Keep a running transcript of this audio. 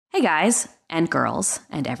Hey guys, and girls,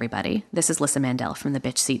 and everybody. This is Lissa Mandel from the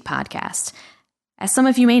Bitch Seat Podcast. As some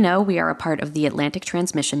of you may know, we are a part of the Atlantic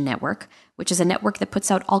Transmission Network, which is a network that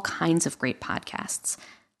puts out all kinds of great podcasts.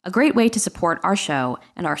 A great way to support our show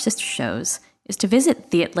and our sister shows is to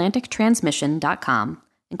visit theatlantictransmission.com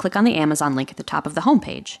and click on the Amazon link at the top of the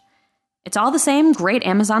homepage. It's all the same great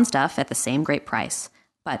Amazon stuff at the same great price,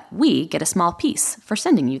 but we get a small piece for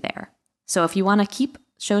sending you there. So if you want to keep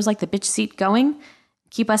shows like The Bitch Seat going,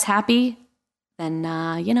 keep us happy, then,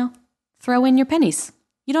 throw in your pennies.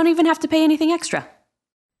 You don't even have to pay anything extra.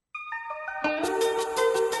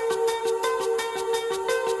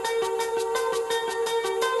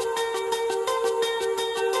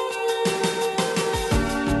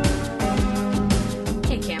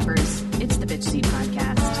 Hey campers, it's the Bitch Seat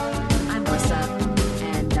Podcast. I'm Melissa,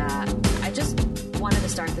 and I just wanted to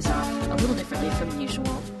start this off a little differently from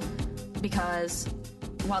usual, because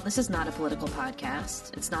while this is not a political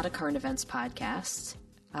podcast, it's not a current events podcast,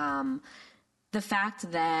 the fact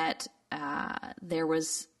that there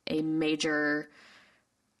was a major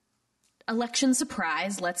election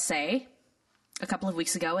surprise, let's say, a couple of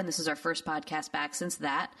weeks ago, and this is our first podcast back since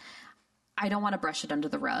that, I don't want to brush it under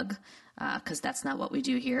the rug, because that's not what we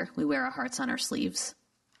do here. We wear our hearts on our sleeves.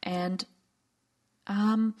 And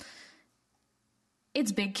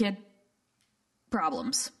it's big kid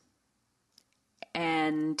problems.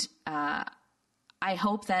 And I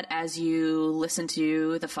hope that as you listen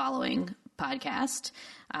to the following podcast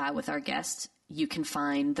with our guest, you can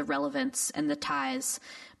find the relevance and the ties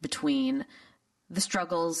between the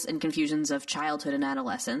struggles and confusions of childhood and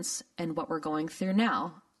adolescence and what we're going through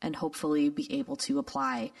now, and hopefully be able to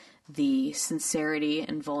apply the sincerity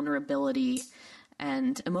and vulnerability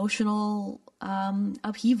and emotional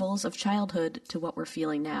upheavals of childhood to what we're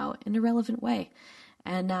feeling now in a relevant way.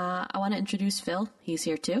 And I want to introduce Phil. He's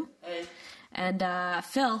here too. Hey. And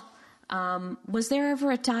Phil, was there ever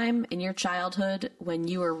a time in your childhood when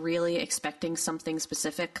you were really expecting something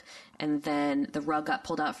specific and then the rug got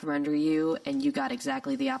pulled out from under you and you got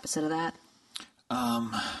exactly the opposite of that?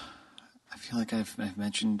 I feel like I've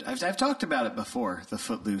mentioned, I've talked about it before, the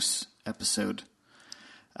Footloose episode,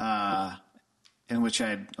 in which I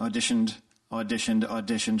had auditioned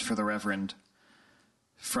for the Reverend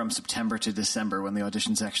from September to December when the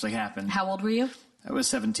auditions actually happened. How old were you? I was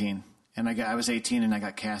 17, and I was 18, and I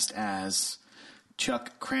got cast as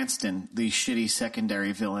Chuck Cranston, the shitty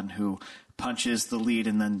secondary villain who punches the lead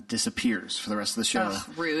and then disappears for the rest of the show. Ugh,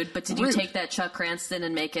 rude. But did you take that Chuck Cranston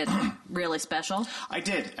and make it really special? I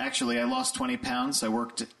did, actually. I lost 20 pounds. I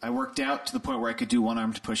worked out to the point where I could do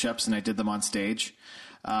one-armed push-ups, and I did them on stage.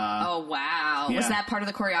 Oh, wow. Yeah. Was that part of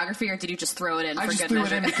the choreography, or did you just throw it in for good measure? I just threw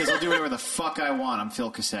it in because I'll do whatever the fuck I want. I'm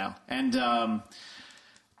Phil Cassell. And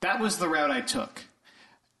that was the route I took.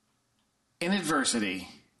 In adversity,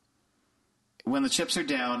 when the chips are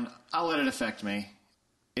down, I'll let it affect me.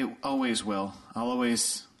 It always will. I'll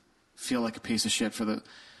always feel like a piece of shit for the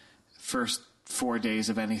first 4 days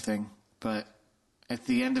of anything. But at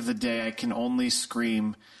the end of the day, I can only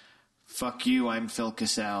scream, fuck you, I'm Phil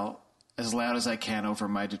Cassell, as loud as I can over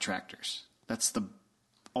my detractors. That's the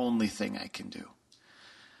only thing I can do.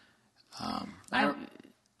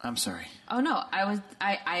 I'm sorry. Oh no, I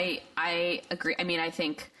agree. I mean, I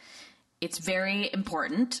think it's very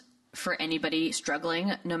important for anybody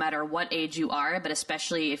struggling, no matter what age you are, but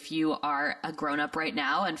especially if you are a grown-up right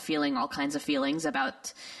now and feeling all kinds of feelings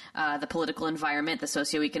about the political environment, the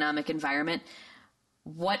socioeconomic environment.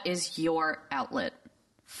 What is your outlet?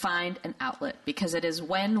 Find an outlet, because it is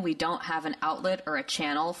when we don't have an outlet or a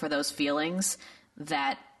channel for those feelings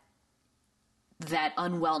that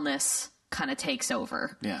unwellness kind of takes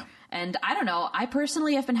over. Yeah. And I don't know, I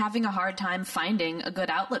personally have been having a hard time finding a good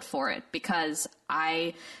outlet for it, because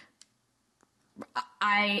I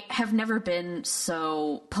have never been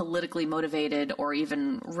so politically motivated or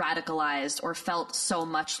even radicalized or felt so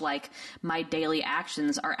much like my daily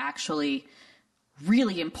actions are actually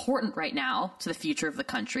really important right now to the future of the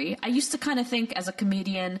country. I used to kind of think as a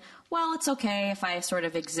comedian, well, it's okay if I sort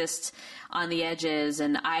of exist on the edges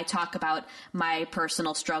and I talk about my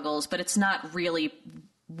personal struggles, but it's not really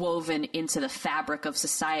woven into the fabric of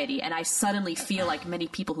society. And I suddenly feel like many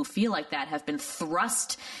people who feel like that have been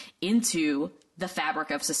thrust into the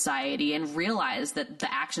fabric of society and realize that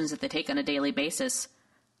the actions that they take on a daily basis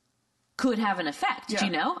could have an effect. Yeah, do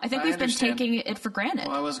you know? I think we've been taking it for granted.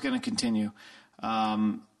 Well, I was going to continue.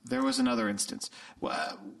 There was another instance.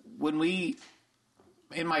 When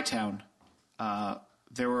in my town,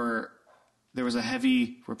 there was a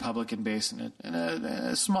heavy Republican base and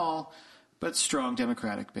a small but strong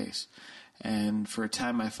Democratic base. And for a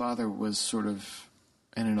time, my father was sort of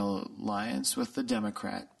in an alliance with the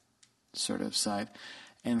Democrat sort of side.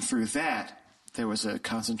 And through that, there was a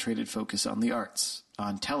concentrated focus on the arts,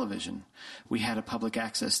 on television. We had a public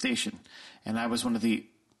access station, and I was one of the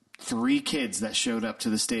 3 kids that showed up to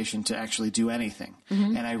the station to actually do anything.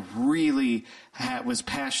 And I really was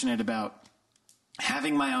passionate about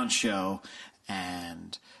having my own show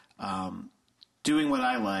and doing what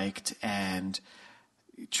I liked and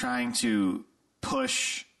trying to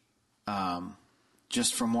push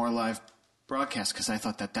just for more live broadcasts because I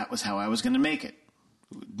thought that was how I was going to make it.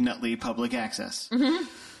 Nutley public access.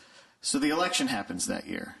 So the election happens that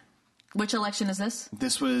year. Which election is this?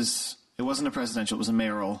 It wasn't a presidential, it was a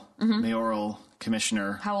mayoral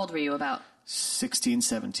commissioner. How old were you about? 16,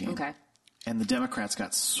 17. Okay. And the Democrats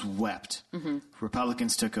got swept.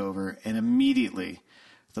 Republicans took over, and immediately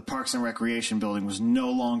the Parks and Recreation building was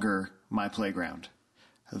no longer my playground.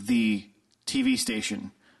 The TV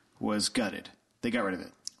station was gutted. They got rid of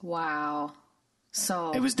it. Wow.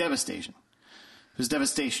 So... It was devastation.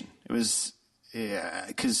 It was,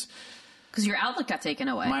 because your outlet got taken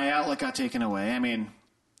away. My outlet got taken away. I mean,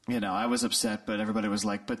 I was upset, but everybody was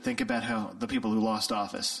like, but think about how the people who lost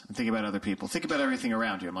office, and think about other people, think about everything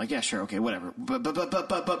around you. I'm like, yeah, sure, okay, whatever.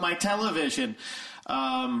 But my television,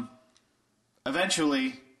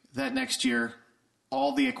 eventually that next year,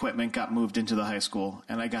 all the equipment got moved into the high school,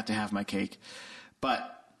 and I got to have my cake.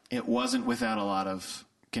 But it wasn't without a lot of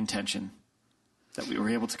contention that we were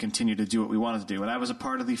able to continue to do what we wanted to do. And I was a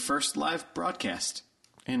part of the first live broadcast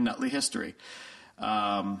in Nutley history.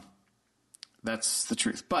 That's the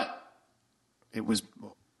truth. But it was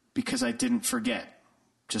because I didn't forget.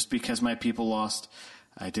 Just because my people lost,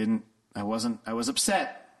 I was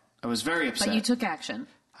upset. I was very upset. But you took action.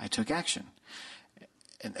 I took action.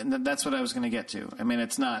 And that's what I was going to get to. I mean,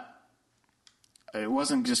 it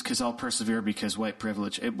wasn't just because I'll persevere because white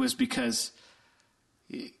privilege. It was because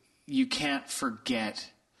you can't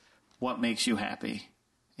forget what makes you happy,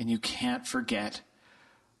 and you can't forget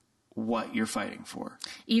what you're fighting for.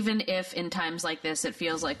 Even if in times like this it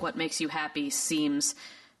feels like what makes you happy seems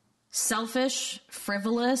selfish,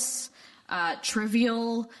 frivolous,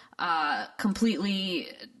 trivial, completely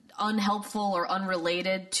unhelpful or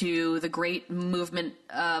unrelated to the great movement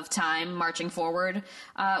of time marching forward,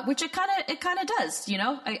 which it kind of does,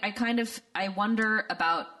 I wonder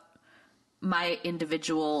about my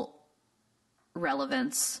individual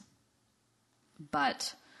relevance,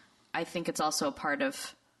 but I think it's also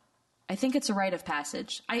I think it's a rite of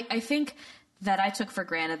passage. I think that I took for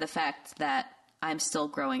granted the fact that I'm still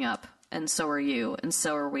growing up, and so are you, and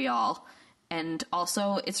so are we all. And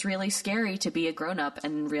also, it's really scary to be a grown-up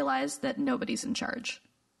and realize that nobody's in charge.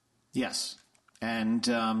 Yes. And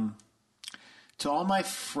to all my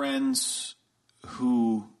friends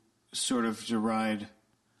who sort of deride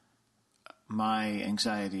my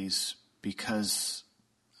anxieties because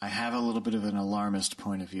I have a little bit of an alarmist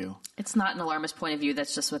point of view. It's not an alarmist point of view.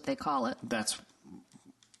 That's just what they call it. That's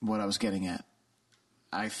what I was getting at.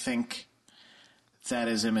 I think that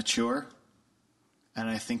is immature. And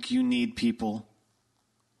I think you need people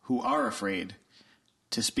who are afraid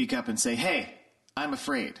to speak up and say, hey, I'm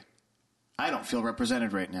afraid. I don't feel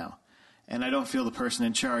represented right now. And I don't feel the person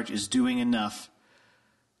in charge is doing enough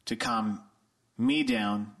to calm me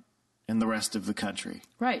down and the rest of the country.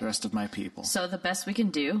 Right. The rest of my people. So the best we can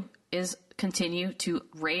do is continue to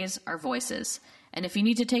raise our voices. And if you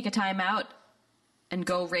need to take a time out and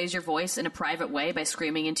go raise your voice in a private way by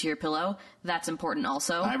screaming into your pillow, that's important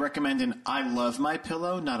also. I recommend an I Love My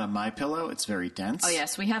Pillow, not a My Pillow. It's very dense. Oh,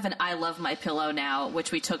 yes. We have an I Love My Pillow now,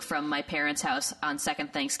 which we took from my parents' house on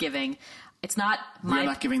second Thanksgiving. It's not my... We're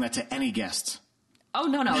not giving that to any guests. Oh,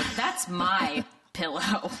 no. That's my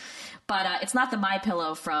pillow. But it's not the My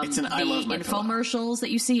Pillow from the infomercials that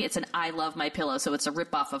you see. It's an I Love My Pillow, so it's a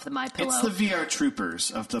ripoff of the My Pillow. It's the VR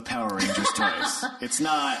Troopers of the Power Rangers toys. It's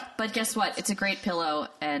not... But guess what? It's a great pillow,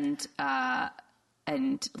 and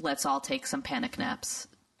let's all take some panic naps.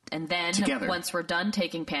 And then, together, once we're done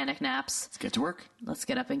taking panic naps... Let's get to work. Let's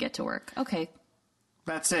get up and get to work. Okay.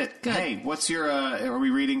 That's it. Good. Hey, what's your... are we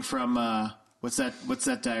reading from... what's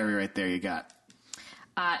that diary right there you got?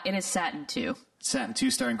 It is Satin 2. Satin 2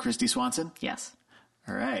 starring Christy Swanson? Yes.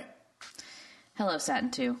 All right. Hello, Satin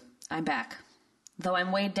 2. I'm back. Though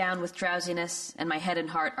I'm weighed down with drowsiness and my head and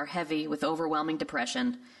heart are heavy with overwhelming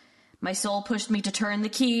depression, my soul pushed me to turn the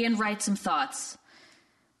key and write some thoughts.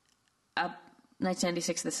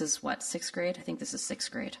 1996, this is what, 6th grade? I think this is 6th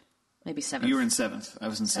grade. Maybe 7th. You were in 7th. I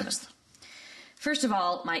was in 6th. First of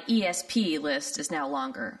all, my ESP list is now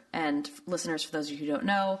longer. And listeners, for those of you who don't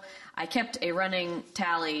know, I kept a running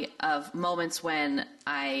tally of moments when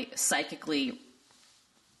I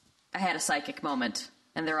had a psychic moment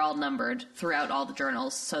and they're all numbered throughout all the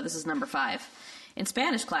journals, so this is number 5. In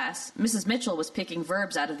Spanish class, Mrs. Mitchell was picking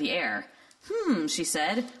verbs out of the air. She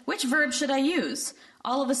said, which verb should I use?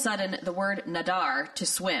 All of a sudden, the word nadar, to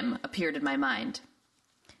swim, appeared in my mind.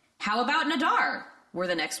 How about nadar? Were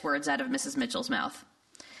the next words out of Mrs. Mitchell's mouth.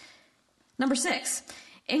 Number 6,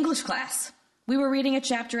 English class. We were reading a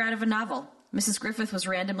chapter out of a novel. Mrs. Griffith was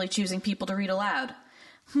randomly choosing people to read aloud.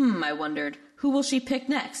 I wondered, who will she pick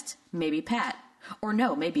next? Maybe Pat. Or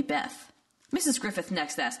no, maybe Beth. Mrs. Griffith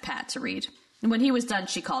next asked Pat to read. And when he was done,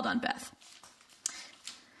 she called on Beth.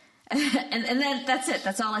 and then that's it.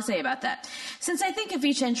 That's all I say about that. Since I think of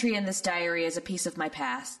each entry in this diary as a piece of my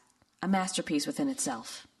past, a masterpiece within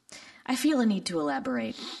itself, I feel a need to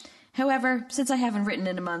elaborate. However, since I haven't written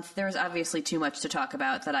in a month, there is obviously too much to talk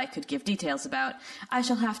about that I could give details about. I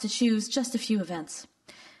shall have to choose just a few events.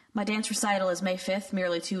 My dance recital is May 5th,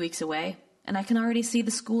 merely 2 weeks away, and I can already see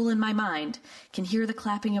the school in my mind, can hear the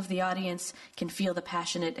clapping of the audience, can feel the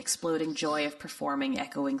passionate, exploding joy of performing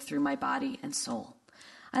echoing through my body and soul.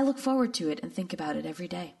 I look forward to it and think about it every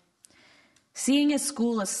day. Seeing as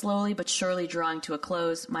school is slowly but surely drawing to a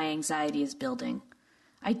close, my anxiety is building.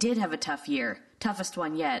 I did have a tough year, toughest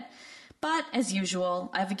one yet, but as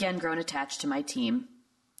usual, I've again grown attached to my team.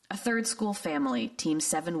 A third school family, Team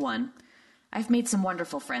 7-1. I've made some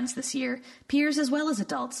wonderful friends this year, peers as well as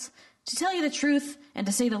adults. To tell you the truth, and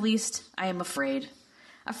to say the least, I am afraid.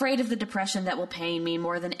 Afraid of the depression that will pain me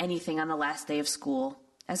more than anything on the last day of school,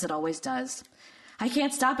 as it always does. I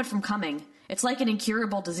can't stop it from coming. It's like an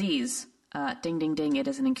incurable disease. Ding, ding, ding, it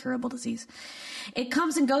is an incurable disease. It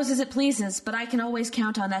comes and goes as it pleases, but I can always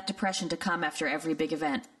count on that depression to come after every big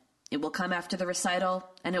event. It will come after the recital,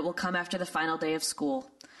 and it will come after the final day of school.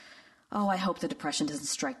 Oh, I hope the depression doesn't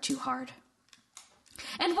strike too hard.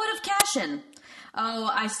 And what of Cashin? Oh,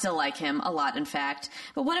 I still like him, a lot in fact.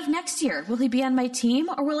 But what of next year? Will he be on my team,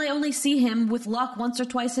 or will I only see him with luck once or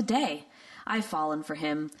twice a day? I've fallen for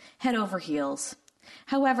him, head over heels.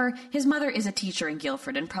 However, his mother is a teacher in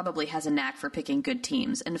Guilford and probably has a knack for picking good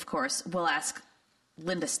teams, and of course, we'll ask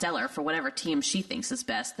Linda Steller for whatever team she thinks is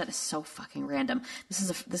best. That is so fucking random. This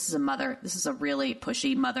is a mother. This is a really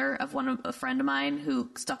pushy mother of a friend of mine who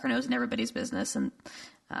stuck her nose in everybody's business, and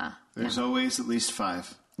there's always at least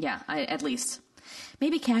 5. Yeah, at least.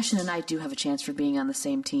 Maybe Cashin and I do have a chance for being on the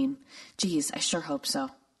same team. Geez, I sure hope so.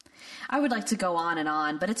 I would like to go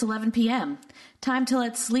on, but it's 11 p.m. Time to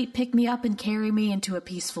let sleep pick me up and carry me into a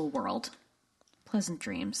peaceful world. Pleasant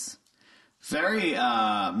dreams. Very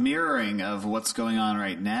mirroring of what's going on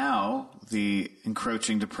right now, the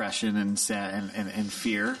encroaching depression and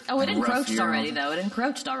fear. Oh, it encroached already, though. It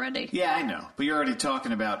encroached already. Yeah, I know. But you're already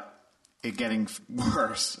talking about it getting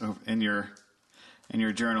worse in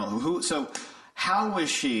your journal. So how was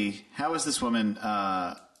she? How was this woman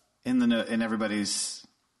in everybody's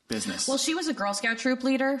business? Well, she was a Girl Scout troop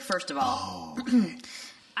leader, first of all. Oh, okay.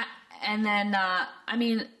 And then,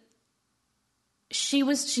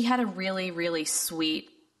 she had a really, really sweet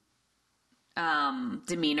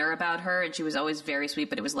demeanor about her, and she was always very sweet,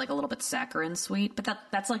 but it was like a little bit saccharine sweet. But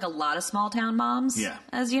that's like a lot of small town moms, yeah,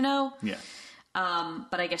 as you know. Yeah.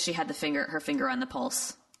 But I guess she had her finger on the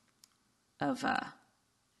pulse of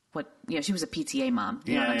she was a PTA mom.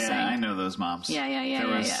 You know what I'm saying? I know those moms. Yeah. There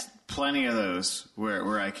was plenty of those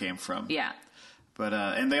where I came from. Yeah. But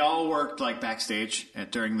and they all worked like backstage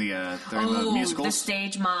during the musicals. The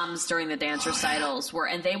stage moms during the dance recitals were,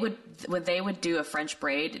 and when they would do a French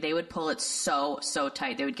braid, they would pull it so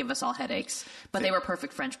tight they would give us all headaches. But they were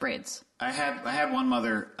perfect French braids. I had one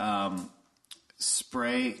mother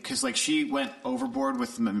spray, because like she went overboard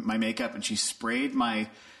with my makeup, and she sprayed my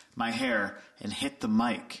hair and hit the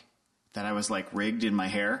mic that I was like rigged in my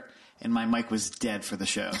hair, and my mic was dead for the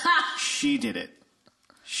show. She did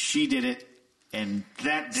it. And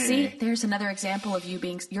that day... See, there's another example of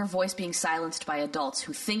your voice being silenced by adults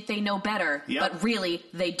who think they know better, but really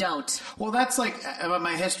they don't. Well, that's like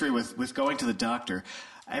my history with going to the doctor.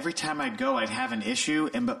 Every time I'd go, I'd have an issue,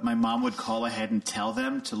 but my mom would call ahead and tell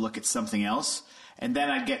them to look at something else. And then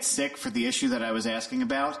I'd get sick for the issue that I was asking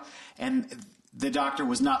about. And the doctor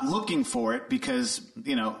was not looking for it because,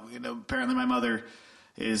 apparently my mother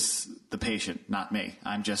is the patient, not me.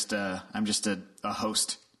 I'm just a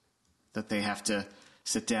host that they have to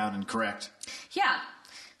sit down and correct. Yeah.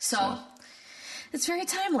 So it's very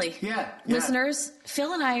timely. Yeah. Listeners,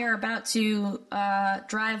 Phil and I are about to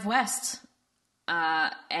drive west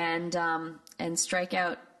and strike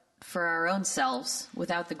out for our own selves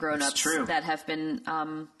without the grown-ups that have been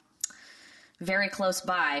very close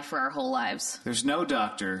by for our whole lives. There's no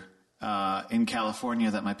doctor in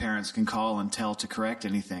California that my parents can call and tell to correct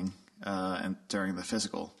anything. and during the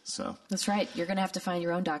physical. So that's right. You're going to have to find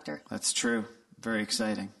your own doctor. That's true. Very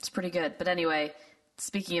exciting. It's pretty good. But anyway,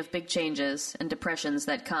 speaking of big changes and depressions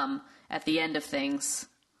that come at the end of things,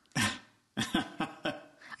 yeah?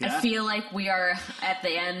 I feel like we are at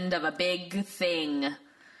the end of a big thing.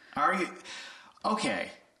 Are you? Okay.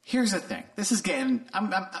 Here's the thing. This is getting.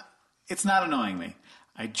 It's not annoying me.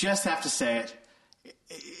 I just have to say it.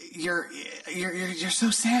 You're so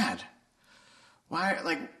sad. Why?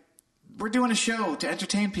 Like, we're doing a show to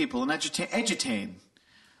entertain people and edutain.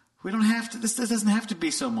 We don't have to. This doesn't have to be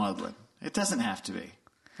so maudlin. It doesn't have to be.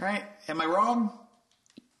 Right? Am I wrong?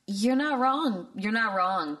 You're not wrong. You're not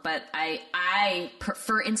wrong. But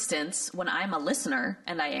for instance, when I'm a listener,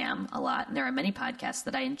 and I am a lot, and there are many podcasts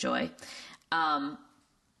that I enjoy, I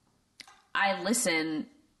listen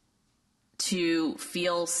to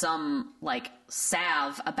feel some, like,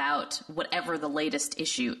 salve about whatever the latest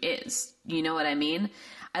issue is. You know what I mean?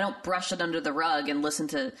 I don't brush it under the rug and listen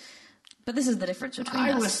to... But this is the difference between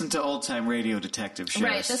us. I listen to old-time radio detective shows.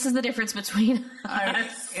 Right, this is the difference between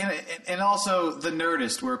us. And also The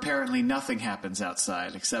Nerdist, where apparently nothing happens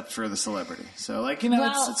outside except for the celebrity. So, like, you know,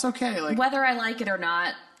 well, it's okay. Like, whether I like it or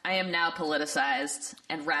not, I am now politicized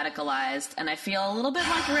and radicalized, and I feel a little bit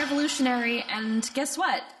like a revolutionary, and guess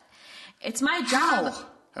what? It's my job. How?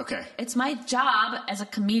 Okay. It's my job as a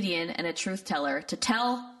comedian and a truth teller to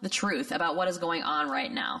tell the truth about what is going on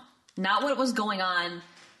right now. Not what was going on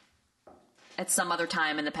at some other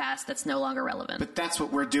time in the past that's no longer relevant. But that's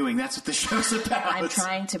what we're doing. That's what the show's about. I'm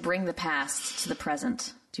trying to bring the past to the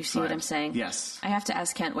present. Do you see what I'm saying? Yes. I have to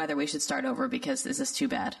ask Kent whether we should start over because this is too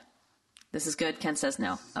bad. This is good. Kent says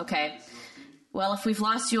no. Okay. Well, if we've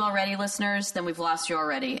lost you already, listeners, then we've lost you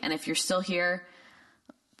already. And if you're still here,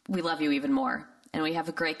 we love you even more. And we have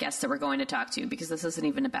a great guest that we're going to talk to because this isn't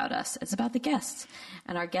even about us. It's about the guests.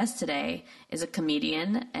 And our guest today is a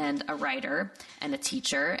comedian and a writer and a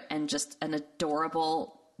teacher and just an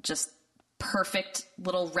adorable, just perfect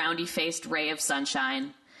little roundy-faced ray of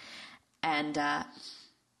sunshine. And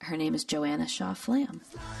her name is Joanna Shaw Flamm.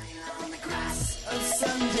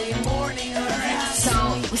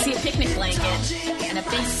 So we see a picnic blanket and a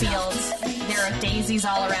big field. There are daisies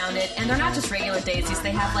all around it, and they're not just regular daisies.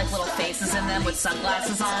 They have like little faces in them with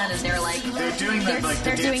sunglasses on, and they're doing the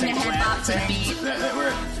head bop to the beat.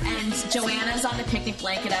 And Joanna's on the picnic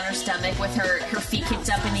blanket on her stomach with her feet kicked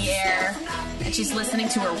up in the air, and she's listening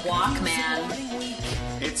to her Walkman.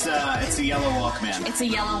 It's a yellow Walkman. It's a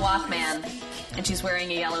yellow Walkman. And she's wearing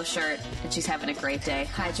a yellow shirt, and she's having a great day.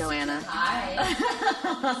 Hi, Joanna. Hi.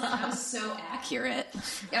 That was so accurate.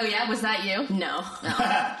 Oh, yeah? Was that you? No.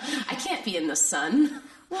 I can't be in the sun.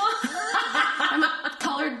 I'm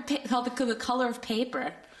the color of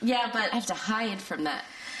paper. Yeah, but I have to hide from that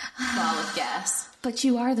ball of gas. But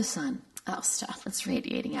you are the sun. Oh, stop! It's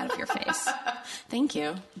radiating out of your face. Thank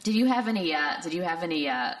you. Did you have any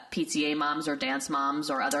PTA moms or dance moms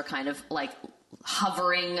or other kind of like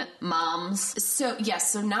hovering moms? So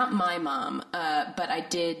yes, so not my mom, but I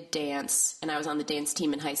did dance, and I was on the dance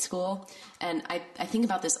team in high school. And I think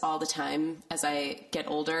about this all the time as I get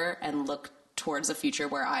older and look towards a future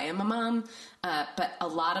where I am a mom. But a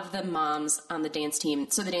lot of the moms on the dance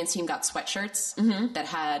team, so the dance team got sweatshirts that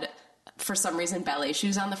had, for some reason, ballet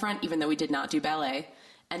shoes on the front, even though we did not do ballet.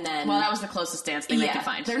 And then, well, that was the closest dance thing they could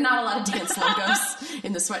find. There are not a lot of dance logos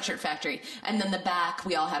in the sweatshirt factory. And then the back,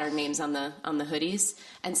 we all had our names on the hoodies.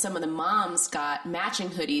 And some of the moms got matching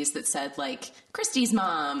hoodies that said, like, Christy's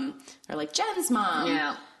mom or, like, Jen's mom.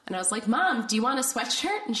 Yeah. And I was like, Mom, do you want a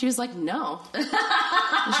sweatshirt? And she was like, no. And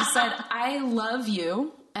she said, I love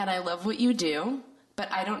you and I love what you do, but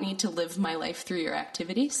I don't need to live my life through your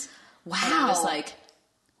activities. Wow. And I was like,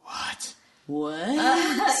 What?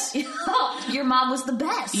 Your mom was the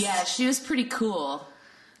best. Yeah, she was pretty cool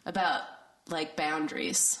about, like,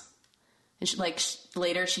 boundaries. And she, like,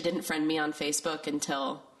 later she didn't friend me on Facebook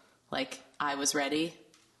until, like, I was ready.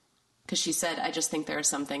 Because she said, I just think there are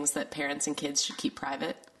some things that parents and kids should keep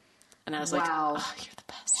private. And I was like, oh, you're the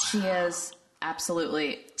best. She is.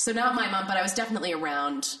 Absolutely. So not my mom, but I was definitely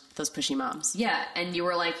around those pushy moms. Yeah, and you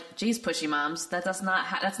were like, geez, pushy moms, that's not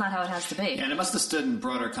how it has to be. Yeah, and it must have stood in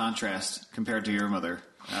broader contrast compared to your mother.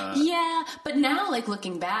 Yeah, but now, like,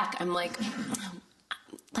 looking back, I'm like,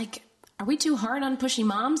 are we too hard on pushy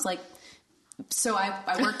moms? Like, so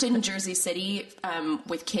I worked in Jersey City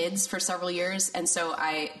with kids for several years, and so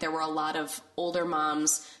there were a lot of older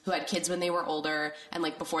moms who had kids when they were older, and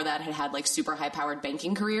like before that had like super high powered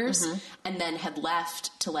banking careers, and then had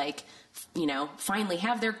left to like, you know, finally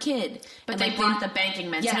have their kid. But they brought the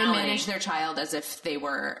banking mentality. Yeah, they managed their child as if they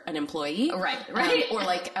were an employee, right, or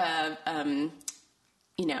like an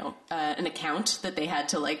account that they had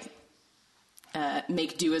to like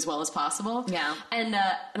make do as well as possible. Yeah. And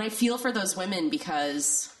I feel for those women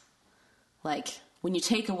because, like, when you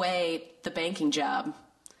take away the banking job,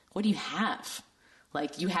 what do you have?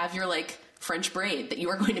 Like, you have your, like, French braid that you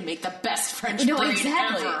are going to make the best French braid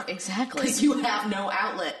ever. Exactly. Because you have no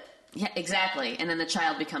outlet. Yeah, exactly. And then the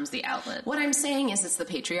child becomes the outlet. What I'm saying is it's the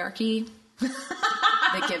patriarchy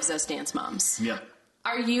that gives us dance moms. Yep.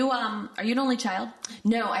 Are you an only child?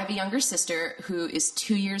 No, I have a younger sister who is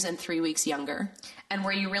 2 years and 3 weeks younger. And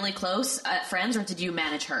were you really close friends, or did you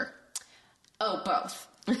manage her? Oh, both.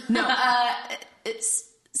 No, it's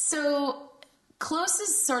so close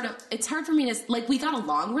is sort of, it's hard for me to, like, we got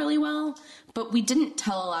along really well, but we didn't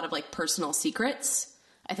tell a lot of, like, personal secrets.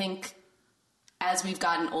 I think as we've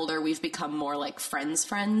gotten older, we've become more like friends.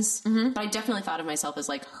 Mm-hmm. But I definitely thought of myself as,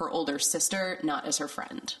 like, her older sister, not as her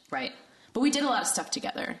friend. Right. But we did a lot of stuff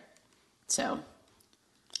together. So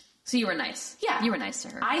you were nice. Yeah. You were nice to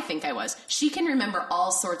her. I think I was. She can remember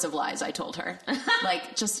all sorts of lies I told her.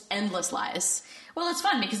 Like, just endless lies. Well, it's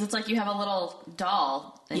fun because it's like you have a little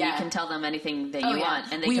doll and you can tell them anything that you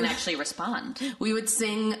want and they can actually respond. We would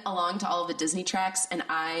sing along to all of the Disney tracks and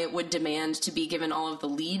I would demand to be given all of the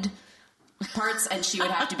lead parts and she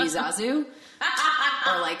would have to be Zazu.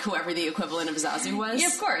 Or like whoever the equivalent of Zazu was. Yeah,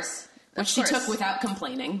 of course. Which she took without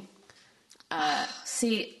complaining. That's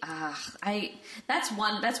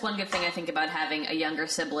one good thing I think about having a younger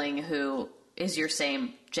sibling who is your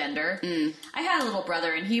same gender. I had a little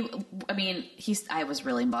brother and I was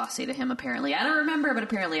really bossy to him apparently. I don't remember, but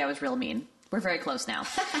apparently I was real mean. We're very close now.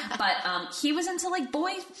 But he was into like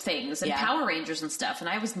boy things and Power Rangers and stuff and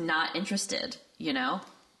I was not interested, you know?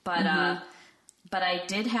 But I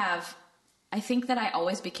did have, I think that I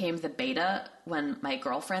always became the beta when my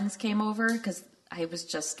girlfriends came over because I was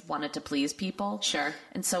just wanted to please people. Sure.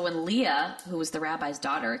 And so when Leah, who was the rabbi's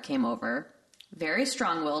daughter, came over, very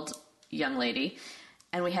strong-willed young lady,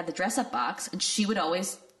 and we had the dress-up box, and she would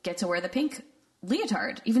always get to wear the pink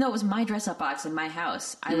leotard. Even though it was my dress-up box in my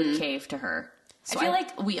house, I would cave to her. So I feel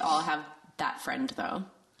like we all have that friend, though.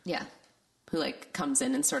 Yeah. Who, like, comes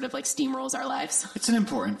in and sort of, like, steamrolls our lives. It's an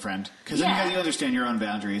important friend. Because then you understand your own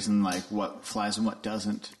boundaries and, like, what flies and what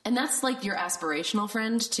doesn't. And that's, like, your aspirational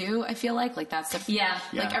friend, too, I feel like. Like, that's the... Yeah.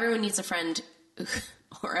 Like, everyone needs a friend...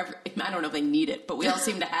 I don't know if they need it, but we all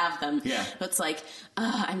seem to have them. Yeah. But it's like,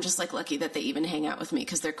 I'm just, like, lucky that they even hang out with me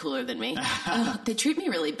because they're cooler than me. They treat me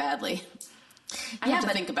really badly. I have to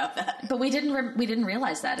think about that. But we didn't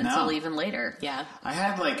realize that until even later. Yeah. I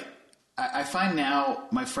had, like... I find now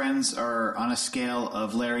my friends are on a scale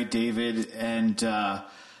of Larry David and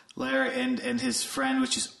Larry and his friend,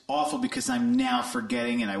 which is awful because I'm now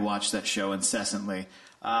forgetting, and I watch that show incessantly.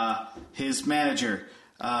 His manager,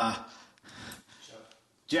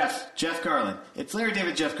 Jeff Garland. It's Larry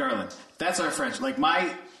David, Jeff Garland. That's our friendship. Like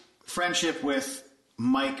my friendship with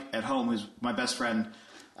Mike at home, who's my best friend.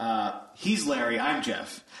 He's Larry, I'm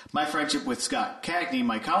Jeff. My friendship with Scott Cagney,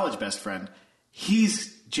 my college best friend,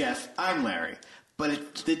 he's Jeff, I'm Larry.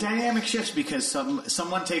 But the dynamic shifts because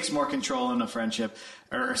someone takes more control in a friendship,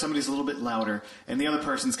 or somebody's a little bit louder, and the other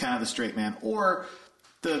person's kind of the straight man, or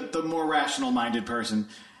the more rational-minded person.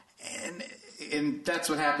 And that's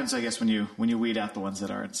what happens, I guess, when you weed out the ones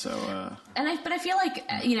that aren't. So. But I feel like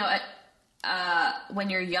when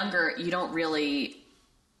you're younger, you don't really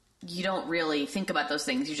think about those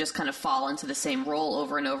things. You just kind of fall into the same role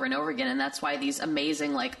over and over and over again. And that's why these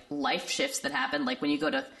amazing like life shifts that happen, like when you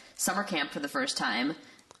go to summer camp for the first time.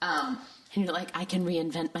 And you're like, I can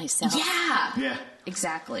reinvent myself. Yeah. Yeah.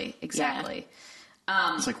 Exactly. It's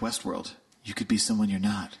like Westworld. You could be someone you're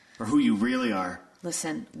not, or who you really are.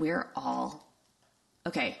 Listen,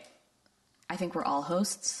 okay. I think we're all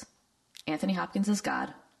hosts. Anthony Hopkins is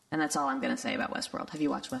God. And that's all I'm going to say about Westworld. Have you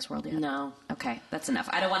watched Westworld yet? No. Okay, that's enough.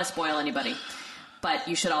 I don't want to spoil anybody, but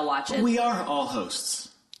you should all watch it. We are all hosts,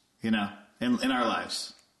 in our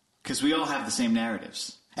lives. Because we all have the same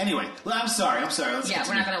narratives. Anyway, I'm sorry. Let's we're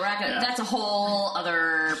not going to. That's a whole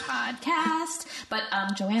other podcast. But,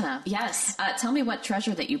 Joanna. Yes. Tell me what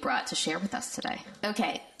treasure that you brought to share with us today.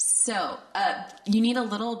 Okay. So, you need a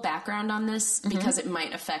little background on this because it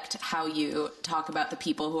might affect how you talk about the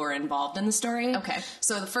people who are involved in the story. Okay.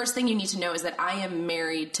 So the first thing you need to know is that I am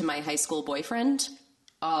married to my high school boyfriend.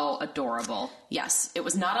 Oh, adorable. Yes. It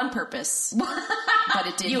was not on purpose. But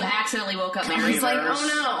it did. You accidentally woke up married. I was like,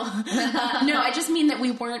 oh no. No, I just mean that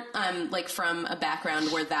we weren't, from a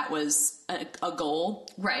background where that was a goal.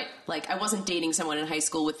 Right. Like, I wasn't dating someone in high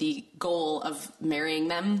school with the goal of marrying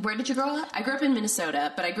them. Where did you grow up? I grew up in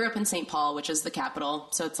Minnesota, but I grew up in St. Paul, which is the capital.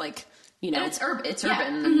 So it's like, And it's urban. It's yeah.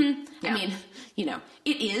 urban. Mm-hmm. Yeah. I mean,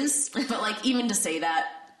 it is. But, like, even to say that,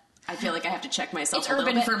 I feel like I have to check myself It's a little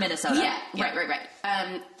urban bit. for Minnesota. Yeah,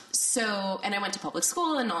 right. So, and I went to public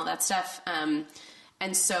school and all that stuff.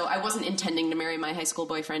 And so I wasn't intending to marry my high school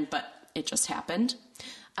boyfriend, but it just happened.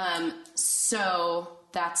 So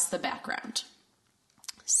that's the background.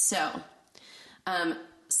 So,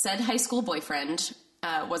 said high school boyfriend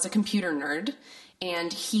was a computer nerd,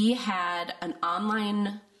 and he had an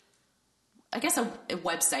online, I guess a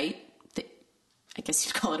website, I guess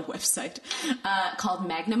you'd call it a website, called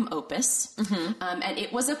Magnum Opus. And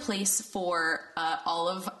it was a place for all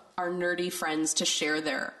of our nerdy friends to share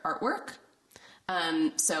their artwork.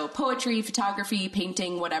 So poetry, photography,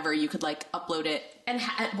 painting, whatever, you could like upload it. And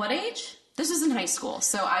at what age? This was in high school,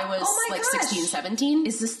 so I was like gosh. 16, 17.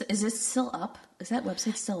 Is this still up? Is that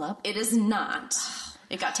website still up? It is not.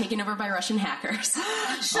 It got taken over by Russian hackers.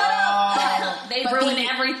 Shut up! They ruined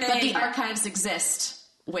everything. But the archives exist,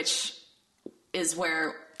 which is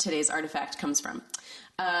where today's artifact comes from.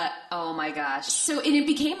 Oh my gosh. So it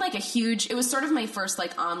became like it was sort of my first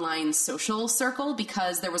like online social circle,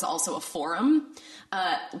 because there was also a forum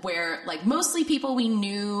where like mostly people we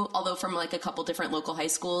knew, although from like a couple different local high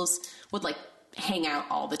schools, would like hang out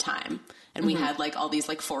all the time. And we had like all these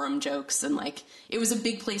like forum jokes, and like it was a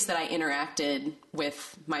big place that I interacted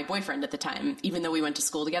with my boyfriend at the time, even though we went to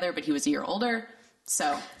school together, but he was a year older.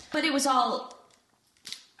 So, But it was all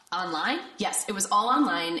online? yes, it was all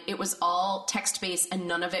online. It was all text-based, and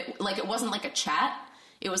none of it, like, it wasn't like a chat.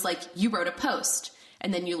 It was like you wrote a post,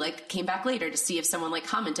 and then you like came back later to see if someone like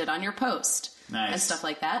commented on your post. Nice. And stuff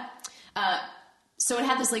like that. So it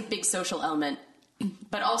had this like big social element,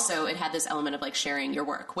 but also it had this element of like sharing your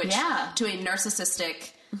work, which to a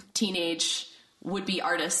narcissistic teenage would-be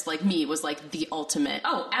artist like me was like the ultimate.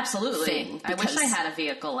 Oh, absolutely. Thing, I wish I had a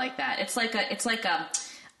vehicle like that. It's like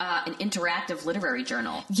an interactive literary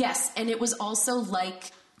journal. Yes, and it was also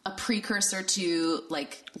like a precursor to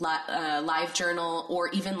like live journal or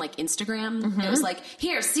even like Instagram. It was like,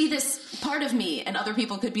 here, see this part of me, and other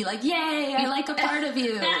people could be like, yay, I like a part of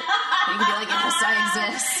you. And you could be like, yes, I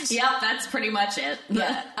exist. Yep, that's pretty much it.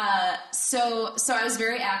 Yeah. So I was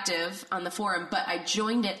very active on the forum, but I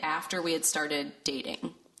joined it after we had started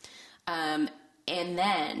dating. And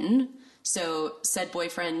then, so said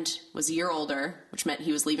boyfriend was a year older, which meant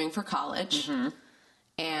he was leaving for college.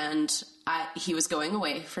 And he was going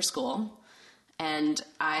away for school. And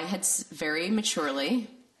I had very maturely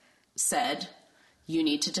said, you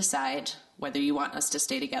need to decide whether you want us to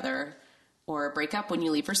stay together or break up when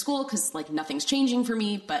you leave for school, because like nothing's changing for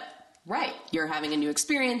me, but you're having a new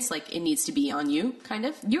experience, like it needs to be on you, kind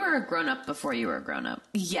of. You were a grown-up before you were a grown-up.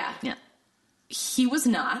 Yeah. Yeah. He was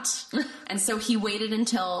not. And so he waited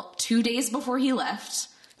until 2 days before he left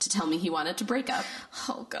to tell me he wanted to break up.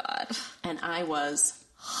 Oh, God. And I was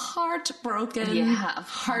heartbroken. Yeah, of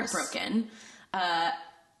course. Heartbroken.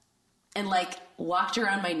 And like walked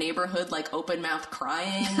around my neighborhood like open mouth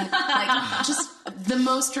crying. Like just the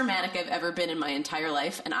most dramatic I've ever been in my entire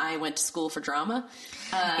life. And I went to school for drama.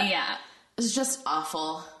 Yeah. It was just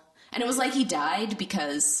awful. And it was like he died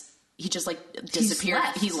because he just like disappeared.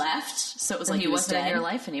 left. He left. So it was And like he was wasn't in dead. your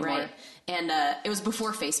life anymore. Right. And it was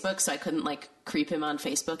before Facebook, so I couldn't like creep him on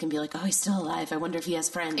Facebook and be like, oh, he's still alive. I wonder if he has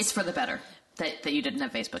friends. It's for the better that you didn't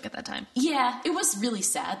have Facebook at that time. Yeah, it was really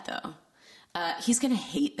sad though. He's going to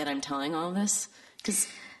hate that I'm telling all of this because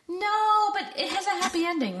No, but it has a happy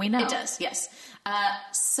ending. We know. it does, yes.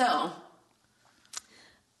 So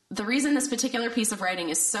the reason this particular piece of writing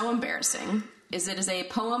is so embarrassing is it is a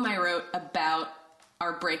poem I wrote about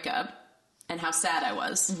our breakup and how sad I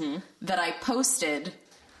was that I posted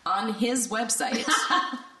on his website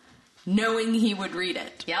knowing he would read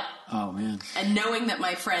it. Yep. Oh, man. And knowing that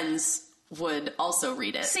my friends would also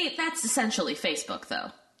read it. See, that's essentially Facebook,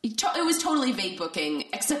 though. It was totally vague booking,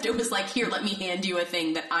 except it was like, here, let me hand you a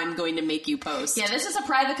thing that I'm going to make you post. Yeah, this is a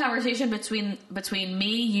private conversation between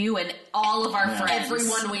me, you, and all of our friends.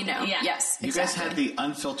 Everyone we know. Yeah. Yes, You guys had the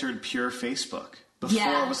unfiltered, pure Facebook before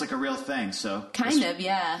Yeah. it was like a real thing. So Kind of,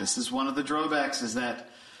 yeah. This is one of the drawbacks, is that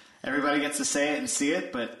everybody gets to say it and see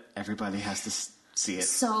it, but everybody has to see it.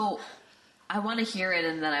 So, I want to hear it,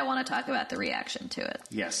 and then I want to talk about the reaction to it.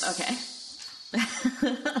 Yes. Okay.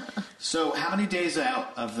 So how many days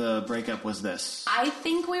out of the breakup was this? I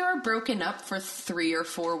think we were broken up for 3 or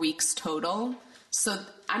 4 weeks total. So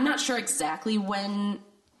I'm not sure exactly when.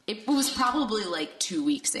 It was probably like 2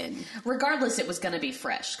 weeks in. Regardless, it was going to be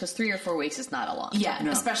fresh, because 3 or 4 weeks is not a long time. Yeah,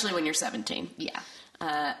 especially when you're 17. Yeah.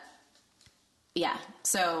 Yeah.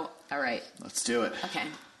 So, All right. Let's do it. okay.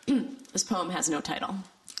 This poem has no title.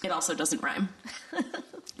 It also doesn't rhyme.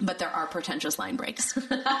 But there are pretentious line breaks.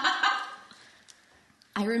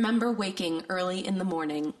 I remember waking early in the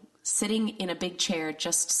morning, sitting in a big chair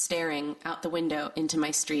just staring out the window into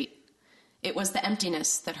my street. It was the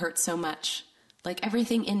emptiness that hurt so much. Like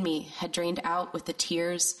everything in me had drained out with the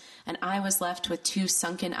tears, and I was left with 2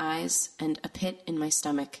 sunken eyes and a pit in my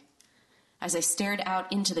stomach. As I stared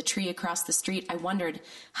out into the tree across the street, I wondered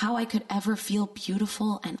how I could ever feel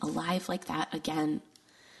beautiful and alive like that again.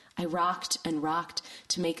 I rocked and rocked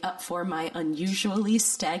to make up for my unusually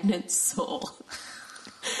stagnant soul.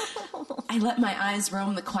 I let my eyes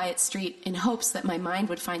roam the quiet street in hopes that my mind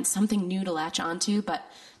would find something new to latch onto, but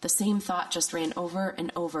the same thought just ran over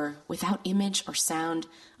and over, without image or sound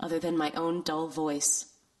other than my own dull voice.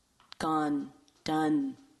 Gone,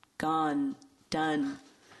 done, gone, done.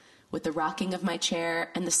 With the rocking of my chair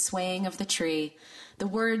and the swaying of the tree, the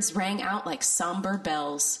words rang out like somber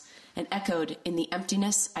bells and echoed in the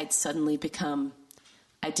emptiness I'd suddenly become.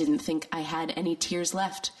 I didn't think I had any tears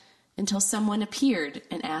left until someone appeared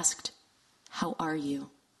and asked, "How are you?"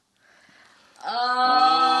 Oh,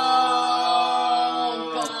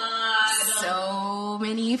 God. So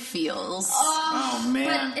many feels. Oh,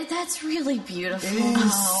 man. But that's really beautiful.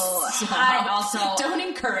 So I also don't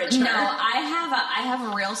encourage her. No, I have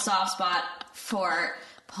a real soft spot for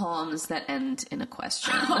poems that end in a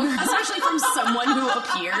question. Especially from someone who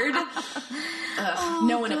appeared.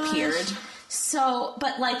 No one appeared. So,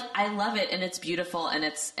 but like, I love it, and it's beautiful, and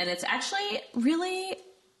it's actually really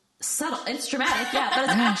subtle. It's dramatic, yeah, but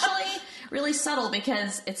it's actually really subtle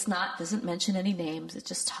because it's not, doesn't mention any names. It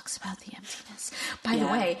just talks about the emptiness. By the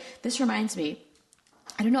way, this reminds me,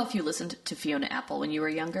 I don't know if you listened to Fiona Apple when you were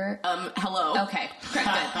younger. Hello. Okay, good.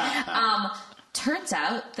 Turns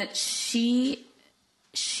out that she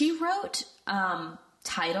wrote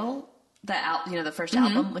Tidal, the first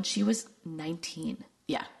album, when she was 19.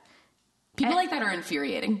 Yeah. People like that are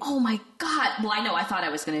infuriating. Oh my God! Well, I know. I thought I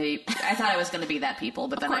was going to be that people,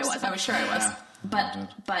 but then I wasn't. I was sure I was.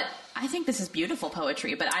 But I think this is beautiful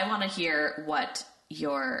poetry. But I want to hear what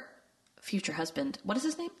your future husband. What is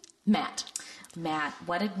his name? Matt.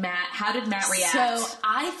 How did Matt react? So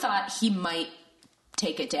I thought he might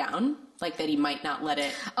take it down, like that he might not let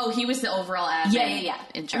it. Oh, he was the overall admin. Yeah.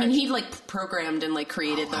 In charge. I mean, he like programmed and like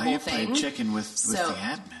created the whole thing. Played chicken with the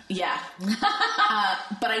admin. Yeah.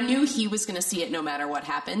 But I knew he was going to see it no matter what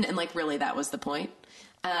happened, and like really that was the point.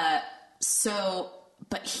 But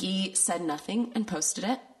he said nothing and posted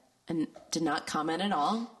it and did not comment at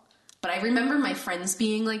all. But I remember my friends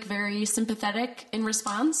being like very sympathetic in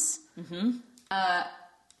response. Mm-hmm.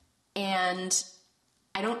 And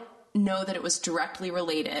I don't know that it was directly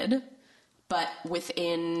related, but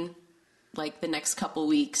within like the next couple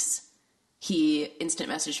weeks, he instant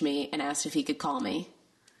messaged me and asked if he could call me.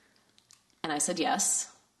 And I said yes.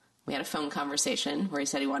 We had a phone conversation where he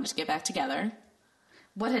said he wanted to get back together.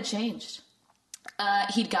 What had changed?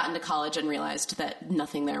 He'd gotten to college and realized that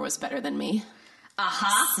nothing there was better than me.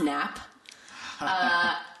 Snap.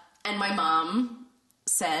 And my mom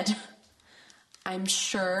said, "I'm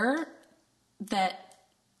sure that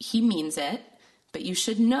he means it, but you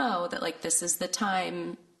should know that like this is the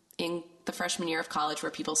time in the freshman year of college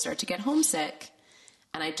where people start to get homesick,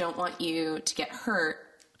 and I don't want you to get hurt."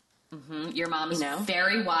 Mm-hmm. Your mom is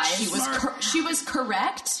very wise. She was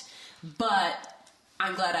correct, but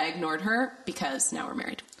I'm glad I ignored her because now we're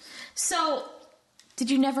married. So, did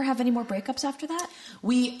you never have any more breakups after that?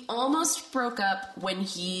 We almost broke up when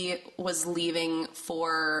he was leaving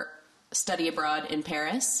for study abroad in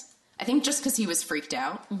Paris. I think just because he was freaked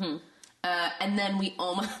out. Mm-hmm. And then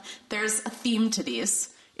there's a theme to these.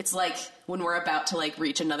 It's like when we're about to like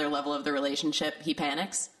reach another level of the relationship, he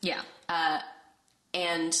panics. Yeah.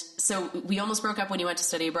 And so we almost broke up when he went to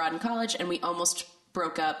study abroad in college, and we almost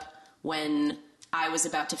broke up when I was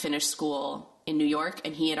about to finish school in New York,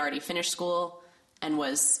 and he had already finished school and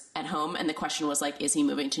was at home, and the question was like, is he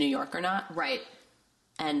moving to New York or not? Right.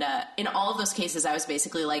 And in all of those cases, I was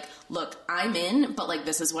basically like, look, I'm in, but like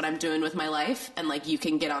this is what I'm doing with my life, and like you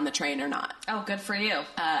can get on the train or not. Oh, good for you.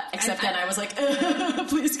 Except then I was like,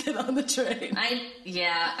 please get on the train.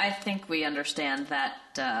 I think we understand that.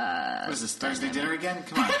 What is this, Thursday dinner again?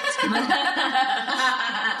 Come on. Let's keep going.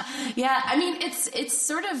 Yeah, I mean, it's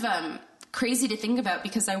sort of crazy to think about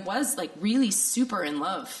because I was like really super in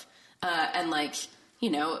love. And like,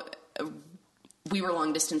 we were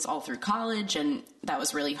long distance all through college, and that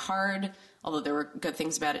was really hard, although there were good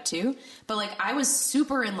things about it too. But like, I was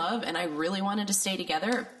super in love and I really wanted to stay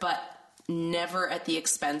together, but never at the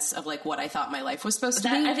expense of like what I thought my life was supposed to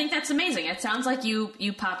be. I think that's amazing. It sounds like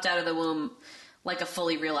you popped out of the womb like a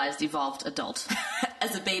fully realized, evolved adult.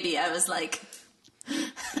 As a baby, I was like,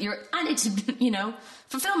 I need to,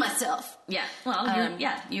 fulfill myself. Yeah. Well,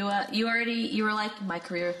 you were like, my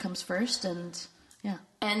career comes first, and Yeah.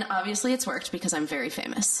 And obviously it's worked because I'm very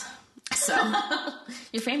famous. So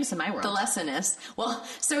you're famous in my world. The lesson is, well,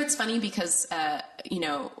 so it's funny because,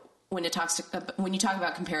 when you talk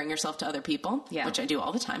about comparing yourself to other people, which I do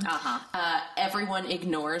all the time, everyone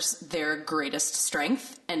ignores their greatest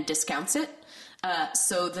strength and discounts it.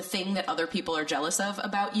 So the thing that other people are jealous of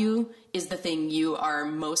about you is the thing you are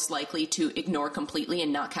most likely to ignore completely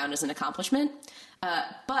and not count as an accomplishment.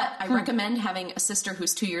 But I recommend having a sister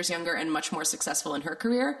who's 2 years younger and much more successful in her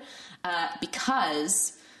career,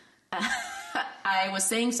 because I was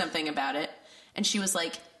saying something about it, and she was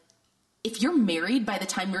like, if you're married by the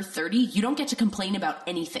time you're 30, you don't get to complain about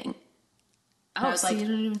anything. Oh, I was like, you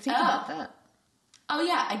don't even think about that. Oh,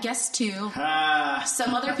 yeah, I guess to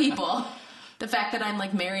some other people, the fact that I'm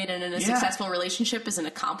like married and in a successful relationship is an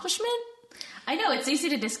accomplishment. I know, it's easy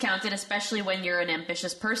to discount it, especially when you're an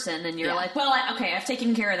ambitious person and you're like, well, okay, I've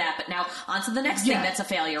taken care of that, but now on to the next thing that's a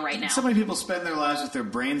failure right now. So many people spend their lives with their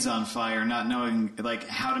brains on fire, not knowing like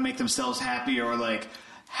how to make themselves happy or like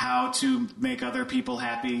how to make other people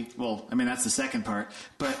happy. Well, I mean, that's the second part,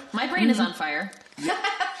 but my brain is on fire.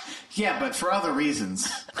 Yeah, but for other reasons.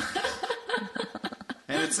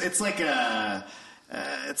 And it's like a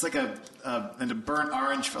burnt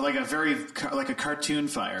orange, like a cartoon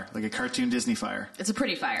fire, like a cartoon Disney fire. It's a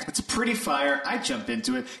pretty fire. It's a pretty fire. I jump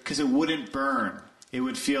into it because it wouldn't burn. It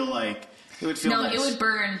would feel nice. It would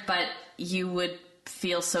burn, but you would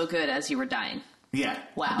feel so good as you were dying. Yeah.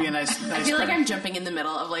 Wow. It'd be a nice I feel like I'm jumping in the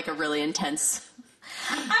middle of like a really intense.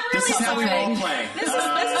 This is how we role play.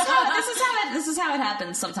 This is how it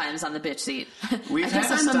happens sometimes on the bitch seat. We've I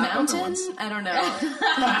guess I'm a mountain. I don't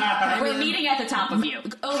know. We're meeting at the top of you.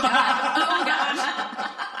 Oh God.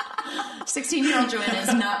 16-year-old Joanna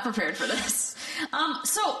is not prepared for this.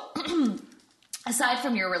 So, aside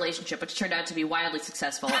from your relationship, which turned out to be wildly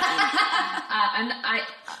successful, and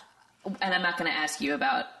I'm not going to ask you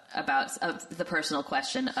about the personal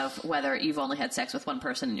question of whether you've only had sex with one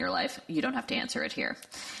person in your life. You don't have to answer it here.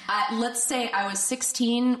 Let's say I was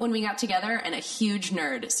 16 when we got together and a huge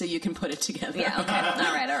nerd, so you can put it together. Yeah, okay.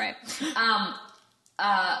 All right.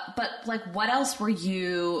 But like, what else were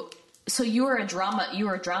you? So you were a drama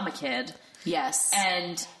kid. Yes.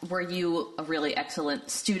 And were you a really excellent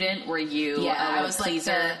student? Were you I was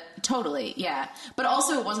pleaser? Totally, yeah. But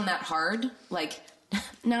also it wasn't that hard, like,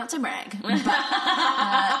 not to brag.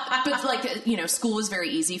 But like, school was very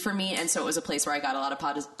easy for me, and so it was a place where I got a lot of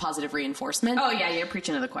positive reinforcement. Oh, yeah, you're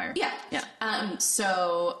preaching to the choir. Yeah. Yeah.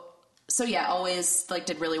 So yeah, always like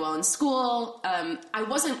did really well in school.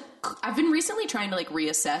 I've been recently trying to like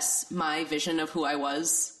reassess my vision of who I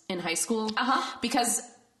was in high school. Because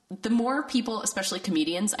the more people, especially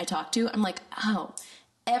comedians I talk to, I'm like, oh,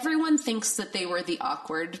 everyone thinks that they were the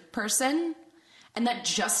awkward person, and that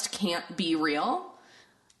just can't be real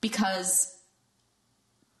because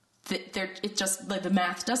it just like the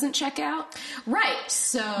math doesn't check out. Right.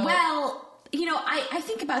 So, well, I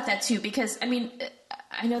think about that too, because I mean,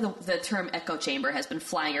 I know the term echo chamber has been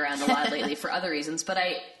flying around a lot lately for other reasons, but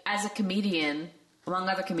as a comedian, among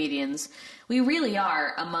other comedians, we really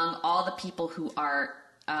are among all the people who are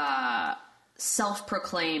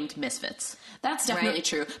self-proclaimed misfits. That's definitely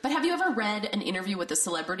true. But have you ever read an interview with a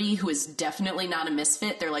celebrity who is definitely not a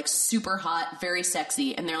misfit? They're like super hot, very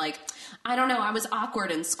sexy, and they're like, I don't know, I was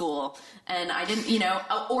awkward in school, and I didn't,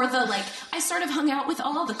 or the like, I sort of hung out with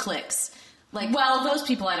all the cliques. Like, well, those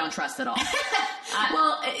people I don't trust at all.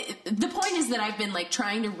 Well, the point is that I've been like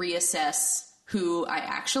trying to reassess who I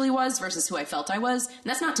actually was versus who I felt I was. And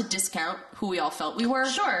that's not to discount who we all felt we were.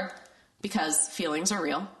 Sure. Because feelings are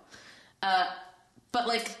real. But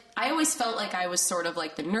like, I always felt like I was sort of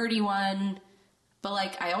like the nerdy one, but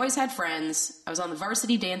like, I always had friends. I was on the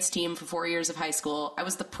varsity dance team for 4 years of high school. I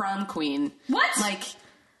was the prom queen. What? Like,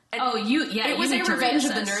 it was a revenge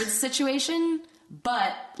of the nerds situation,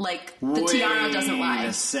 but like, the tiara doesn't lie. Wait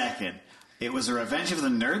a second. It was a revenge of the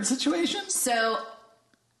nerd situation? So,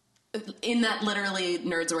 in that literally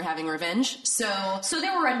nerds were having revenge. So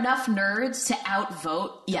there were enough nerds to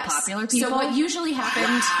outvote the popular people? So what usually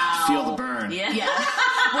happened... Feel the burn. Yeah.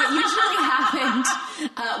 What usually happened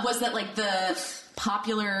was that like the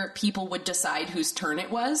popular people would decide whose turn it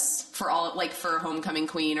was for homecoming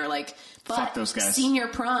queen or like... But fuck those guys. Senior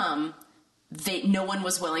prom, no one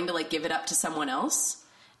was willing to like give it up to someone else.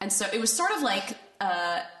 And so it was sort of like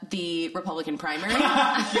the Republican primary.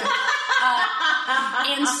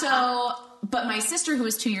 And so, but my sister, who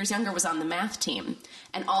was 2 years younger, was on the math team.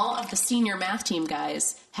 And all of the senior math team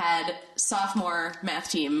guys had sophomore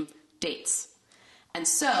math team dates. And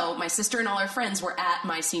so my sister and all her friends were at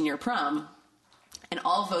my senior prom and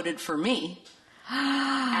all voted for me.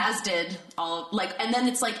 As did all, like, and then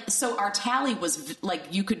it's like, so our tally was, like,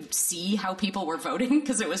 you could see how people were voting,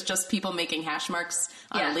 because it was just people making hash marks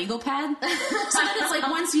on a legal pad. So then it's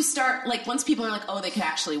like, once people are like, oh, they could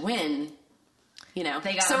actually win, you know.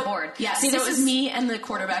 They got on board. Yeah, see, this is me and the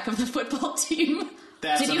quarterback of the football team.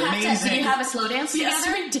 That's did you have a slow dance together?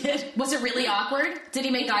 Yes, we did. Was it really awkward? Did he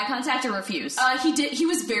make eye contact or refuse? He did. He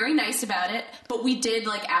was very nice about it, but we did,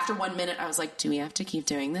 like, after 1 minute, I was like, do we have to keep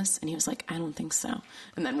doing this? And he was like, I don't think so.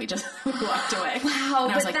 And then we just walked away. Wow.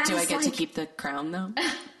 And I was like, do I get to keep the crown, though?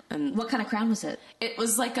 And what kind of crown was it? It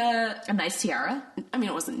was like a nice tiara? I mean,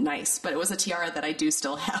 it wasn't nice, but it was a tiara that I do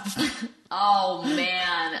still have. Oh,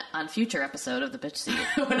 man. On future episode of the Bitch Seat.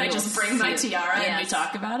 When I just bring my tiara and we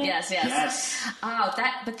talk about it? Yes. Oh,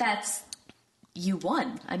 that's... You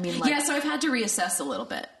won. I mean, like... Yeah, so I've had to reassess a little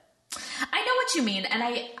bit. I know what you mean, and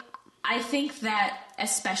I think that,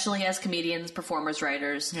 especially as comedians, performers,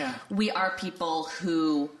 writers, we are people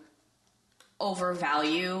who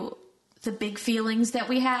overvalue the big feelings that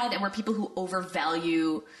we had, and we're people who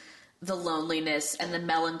overvalue the loneliness and the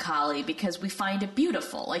melancholy because we find it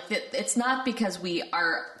beautiful. Like, it's not because we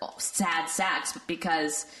are sad sacks, but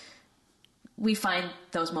because we find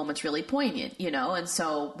those moments really poignant, you know, and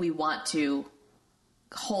so we want to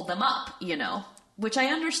hold them up, you know, which I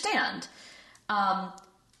understand.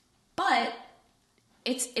 But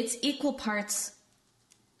it's equal parts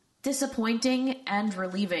disappointing and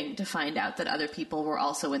relieving to find out that other people were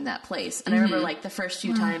also in that place. And I remember, like, the first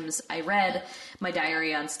few times I read my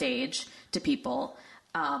diary on stage to people,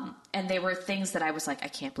 and they were things that I was like, I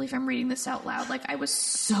can't believe I'm reading this out loud. Like, I was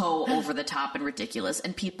so over the top and ridiculous.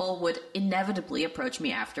 And people would inevitably approach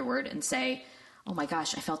me afterward and say, oh my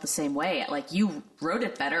gosh, I felt the same way. Like, you wrote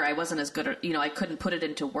it better. I wasn't as good, you know, I couldn't put it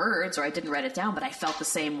into words, or I didn't write it down, but I felt the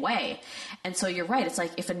same way. And so you're right. It's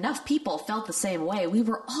like, if enough people felt the same way, we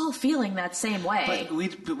were all feeling that same way. But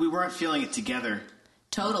we weren't feeling it together.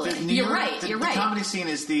 Totally. You're right. The comedy scene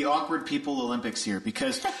is the awkward people Olympics here,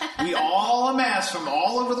 because we all amassed from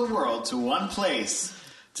all over the world to one place,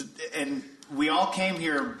 and we all came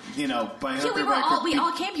here, you know, by hook or by crook. We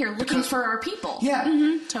all came here looking for our people. Yeah.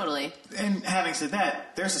 Mm-hmm. Totally. And having said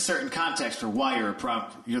that, there's a certain context for why you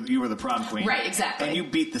were the prom queen. Right, exactly. And you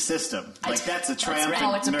beat the system. Like, that's a triumphant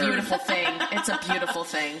Oh, it's a nerd. beautiful thing. It's a beautiful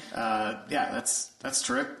thing. Yeah, that's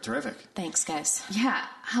terrific. Thanks, guys. Yeah.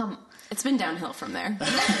 It's been downhill from there.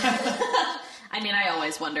 I mean, I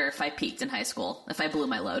always wonder if I peaked in high school, if I blew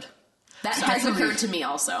my load. That has occurred to me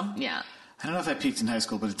also. Yeah. I don't know if I peaked in high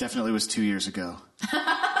school, but it definitely was 2 years ago.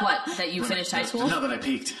 What, that you finished high school? No, that I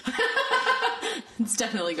peaked. It's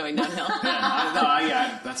definitely going downhill.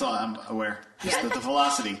 That's all I'm aware. Yeah. The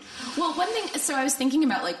velocity. Well, one thing, so I was thinking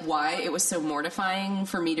about, like, why it was so mortifying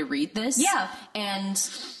for me to read this. Yeah. And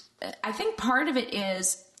I think part of it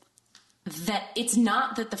is that it's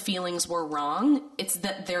not that the feelings were wrong, it's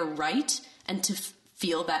that they're right, and to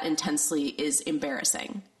feel that intensely is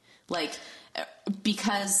embarrassing. Like,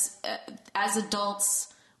 because as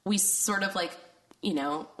adults, we sort of, like, you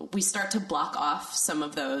know, we start to block off some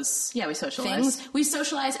of those we socialize. things. We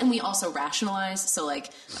socialize, and we also rationalize. So,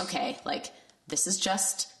 like, okay, like, this is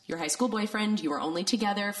just your high school boyfriend. You were only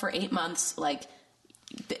together for 8 months. Like,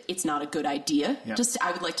 it's not a good idea. Yep.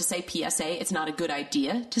 I would like to say PSA, it's not a good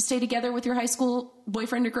idea to stay together with your high school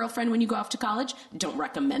boyfriend or girlfriend when you go off to college. Don't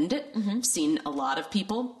recommend it. Mm-hmm. I've seen a lot of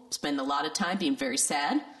people spend a lot of time being very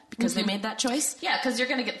sad because they made that choice. Yeah, because you're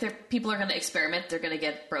going to get people are going to experiment. They're going to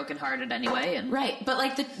get brokenhearted anyway. And right, but,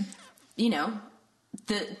 like, the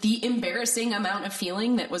embarrassing amount of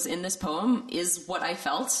feeling that was in this poem is what I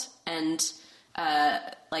felt, and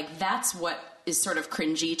like, that's what is sort of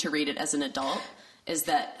cringy to read it as an adult. Is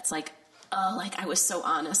that it's like, oh, like, I was so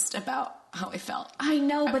honest about how I felt. I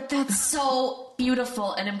know, but that's so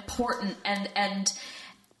beautiful and important, and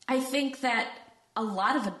I think that a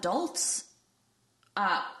lot of adults,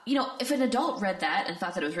 you know, if an adult read that and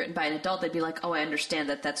thought that it was written by an adult, they'd be like, oh, I understand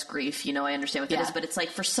that that's grief, you know, I understand what that is, but it's like,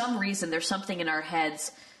 for some reason, there's something in our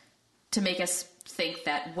heads to make us think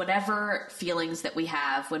that whatever feelings that we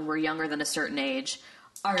have when we're younger than a certain age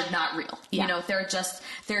are not real. Yeah. You know, they're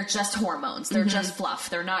just hormones. They're just fluff.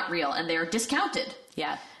 They're not real, and they're discounted.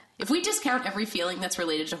 Yeah. If we discount every feeling that's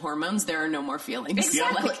related to hormones, there are no more feelings.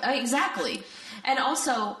 Exactly. Exactly. And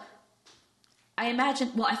also, I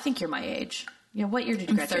imagine, well, I think you're my age. You know, what year did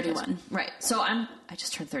you graduate? 31. Right. So I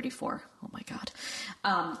just turned 34. Oh my God.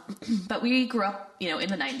 But we grew up, you know, in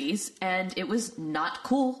the 90s, and it was not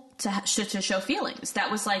cool to show feelings.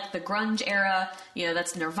 That was like the grunge era, you know,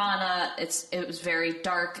 that's Nirvana. It was very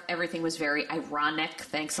dark. Everything was very ironic.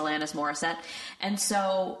 Thanks, Alanis Morissette. And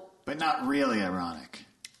so. But not really ironic.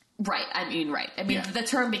 Right. I mean, Yeah. the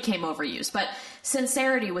term became overused, but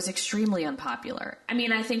sincerity was extremely unpopular. I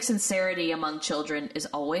mean, I think sincerity among children is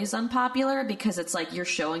always unpopular because it's like you're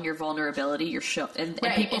showing your vulnerability, and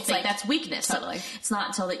people It's think like- that's weakness. Totally. So it's not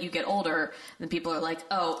until that you get older and people are like,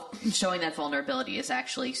 oh, showing that vulnerability is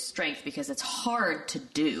actually strength because it's hard to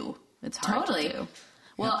do. It's hard Totally. to do.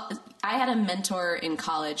 Well, I had a mentor in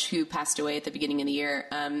college who passed away at the beginning of the year,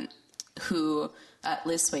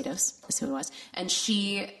 Liz Swados is who it was. And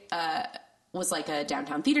she was like a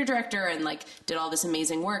downtown theater director and like did all this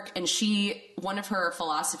amazing work. And one of her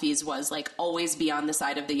philosophies was like always be on the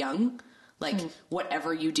side of the young. Like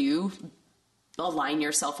whatever you do, align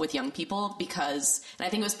yourself with young people and I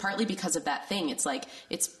think it was partly because of that thing. It's like,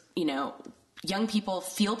 young people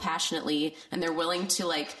feel passionately and they're willing to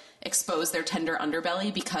like expose their tender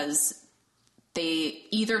underbelly because they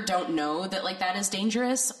either don't know that like that is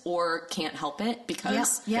dangerous or can't help it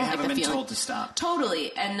because They like, haven't the been feeling- told to stop.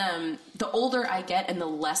 Totally. And the older I get and the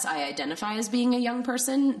less I identify as being a young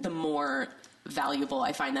person, the more valuable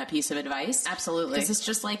I find that piece of advice. Absolutely. Because it's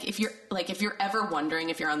just like if you're ever wondering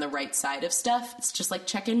if you're on the right side of stuff, it's just like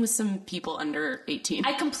check in with some people under 18.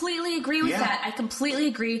 I completely agree with Yeah. that. I completely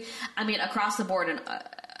agree. I mean, across the board,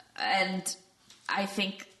 and I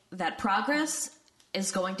think that progress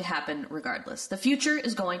is going to happen regardless. The future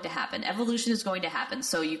is going to happen. Evolution is going to happen.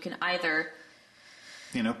 So you can either,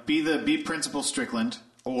 Be Principal Strickland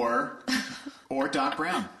or Doc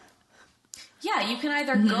Brown. you can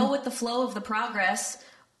either go with the flow of the progress,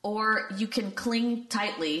 or you can cling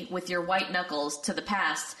tightly with your white knuckles to the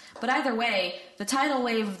past. But either way, the tidal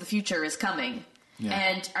wave of the future is coming. Yeah.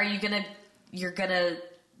 And you're gonna,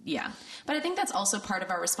 But I think that's also part of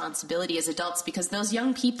our responsibility as adults because those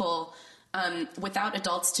young people, without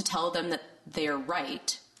adults to tell them that they're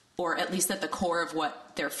right, or at least that the core of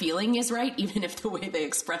what they're feeling is right, even if the way they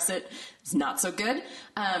express it is not so good.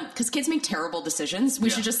 Because kids make terrible decisions. We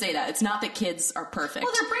should just say that. It's not that kids are perfect.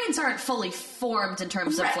 well, their brains aren't fully formed in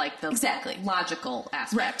terms of Right. like the Exactly. logical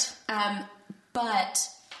aspect. But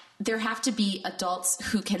there have to be adults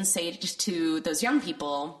who can say to those young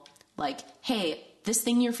people, like, hey, this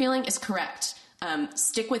thing you're feeling is correct.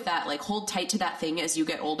 Stick with that, like hold tight to that thing as you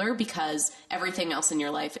get older because everything else in your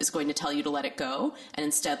life is going to tell you to let it go. And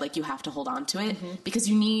instead, like you have to hold on to it because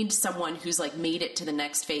you need someone who's like made it to the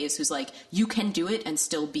next phase, who's like, you can do it and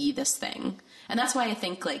still be this thing. And that's why I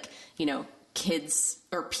think like, kids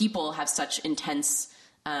or people have such intense,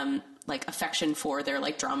 like affection for their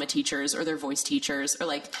like drama teachers or their voice teachers or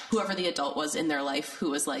like whoever the adult was in their life who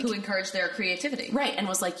was like, Who encourage their creativity. right. And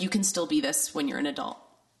was like, you can still be this when you're an adult.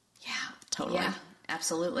 Yeah. Totally. Yeah,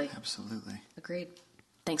 absolutely. Absolutely. Agreed.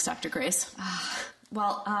 Thanks, Dr. Grace.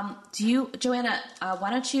 Well, Joanna,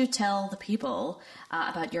 why don't you tell the people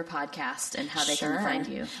about your podcast and how they can find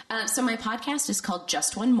you? So my podcast is called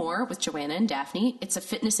Just One More with Joanna and Daphne. It's a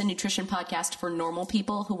fitness and nutrition podcast for normal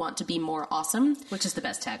people who want to be more awesome. Which is the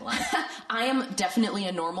best tagline. I am definitely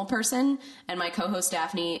a normal person, and my co-host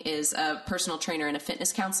Daphne is a personal trainer and a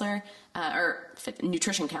fitness counselor,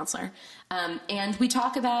 nutrition counselor. And we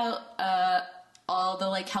talk about all the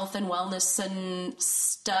like health and wellness and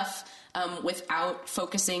stuff without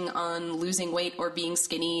focusing on losing weight or being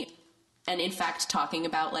skinny, and in fact talking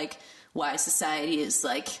about like why society is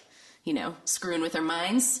like, screwing with our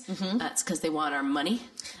minds. It's because they want our money.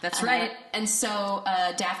 That's right. And so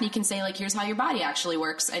Daphne can say like, here's how your body actually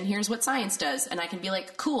works and here's what science does. And I can be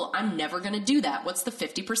like, cool, I'm never going to do that. What's the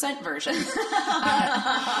 50% version?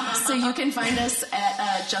 So you can find us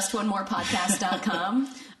at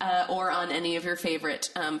justonemorepodcast.com or on any of your favorite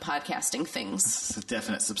podcasting things. It's a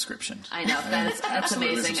definite subscription. I know that's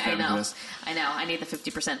Absolutely amazing. I subscribe to know. this. I need the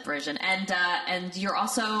 50% version. And you're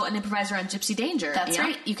also an improviser on Gypsy Danger. That's yeah?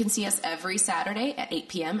 right. You can see us every Saturday at 8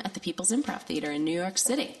 p.m. at the People's Improv Theater in New York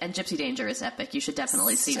City. And Gypsy Danger is epic. You should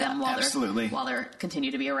definitely see them Absolutely. while they're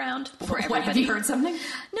continue to be around for everybody. What, have you heard something?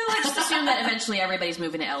 No, I just assume that eventually everybody's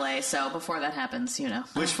moving to LA. So before that happens,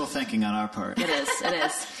 Wishful thinking on our part. It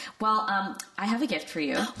is. Well, I have a gift for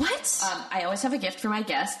you. What? I always have a gift for my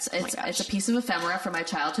guests. It's a piece of ephemera from my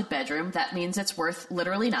childhood bedroom. That means it's worth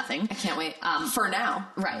literally nothing. I can't wait. For now.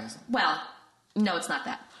 Right. Well, no, it's not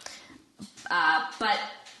that. But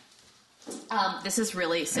this is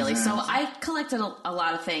really silly. So I collected a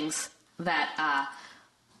lot of things that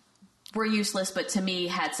were useless, but to me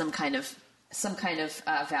had some kind of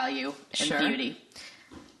value and beauty.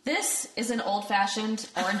 This is an old-fashioned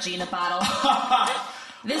Orangina bottle.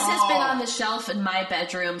 This has been on the shelf in my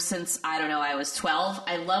bedroom since, I don't know, I was 12.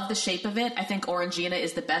 I love the shape of it. I think Orangina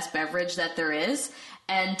is the best beverage that there is.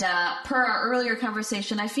 And per our earlier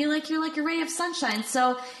conversation, I feel like you're like a ray of sunshine.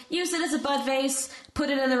 So use it as a bud vase, put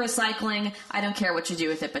it in the recycling. I don't care what you do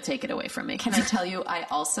with it, but take it away from me. Can I tell you, I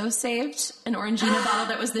also saved an Orangina bottle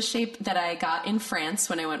that was the shape that I got in France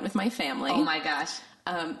when I went with my family. Oh my gosh.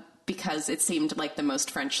 Because it seemed like the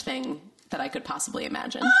most French thing that I could possibly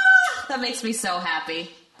imagine. That makes me so happy.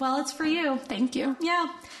 Well, it's for you. Thank you. Yeah.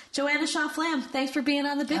 Joanna Flamm, thanks for being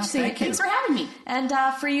on the bitch seat. Thanks for having me. And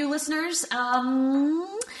for you listeners,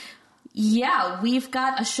 we've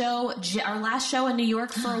got a show. Our last show in New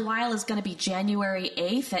York for a while is going to be January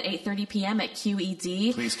 8th at 8:30 p.m. at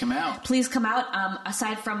QED. Please come out. Please come out.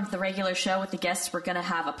 Aside from the regular show with the guests, we're going to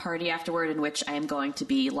have a party afterward in which I am going to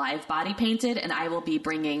be live body painted, and I will be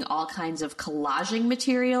bringing all kinds of collaging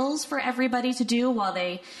materials for everybody to do while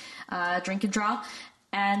they drink and draw.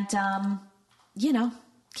 And,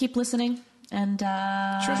 keep listening. And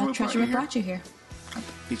Treasure what brought you here. I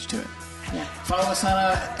beat you to it. Yeah. Follow us on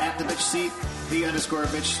at the bitch seat,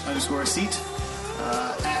 the_bitch_seat,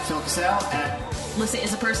 at Phil Cassell, at Lissa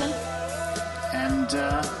is a person. and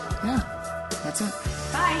that's it.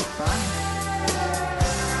 Bye. Bye.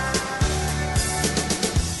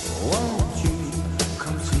 Won't you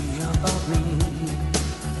come see about me?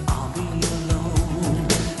 I'll be alone,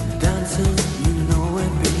 dancing, you know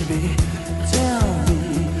it, baby. Tell me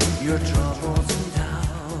your troubles and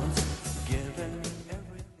doubts, giving me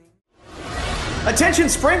everything. Attention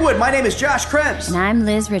Springwood, my name is Josh Krebs. And I'm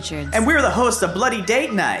Liz Richards. And we're the hosts of Bloody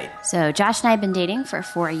Date Night. So Josh and I have been dating for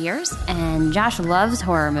 4 years, and Josh loves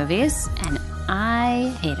horror movies, and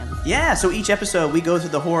I hate them. Yeah, so each episode we go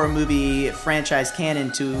through the horror movie franchise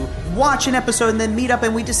canon to watch an episode and then meet up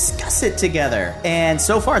and we discuss it together. And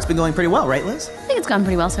so far it's been going pretty well, right Liz? I think it's gone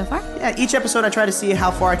pretty well so far. Yeah, each episode I try to see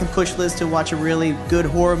how far I can push Liz to watch a really good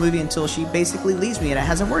horror movie until she basically leaves me, and it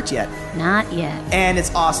hasn't worked yet. Not yet. And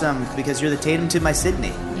it's awesome because you're the Tatum to my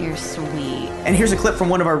Sydney. You're sweet. And here's a clip from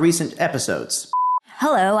one of our recent episodes.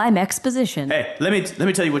 Hello, I'm Exposition. Hey, let me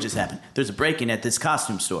tell you what just happened. There's a break-in at this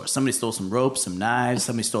costume store. Somebody stole some ropes, some knives,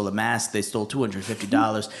 somebody stole a mask, they stole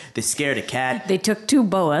 $250, they scared a cat. They took two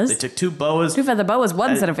boas. They took two boas. Two feather boas,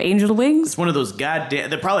 one set of angel wings. It's one of those goddamn...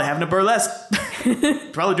 They're probably having a burlesque...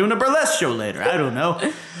 probably doing a burlesque show later. I don't know.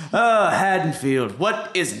 Haddonfield. What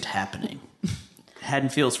isn't happening?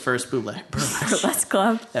 Haddonfield's first Burlesque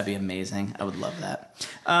Club. That'd be amazing. I would love that.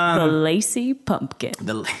 The Lacy Pumpkin.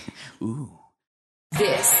 Ooh.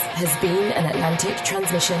 This has been an Atlantic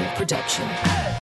Transmission production.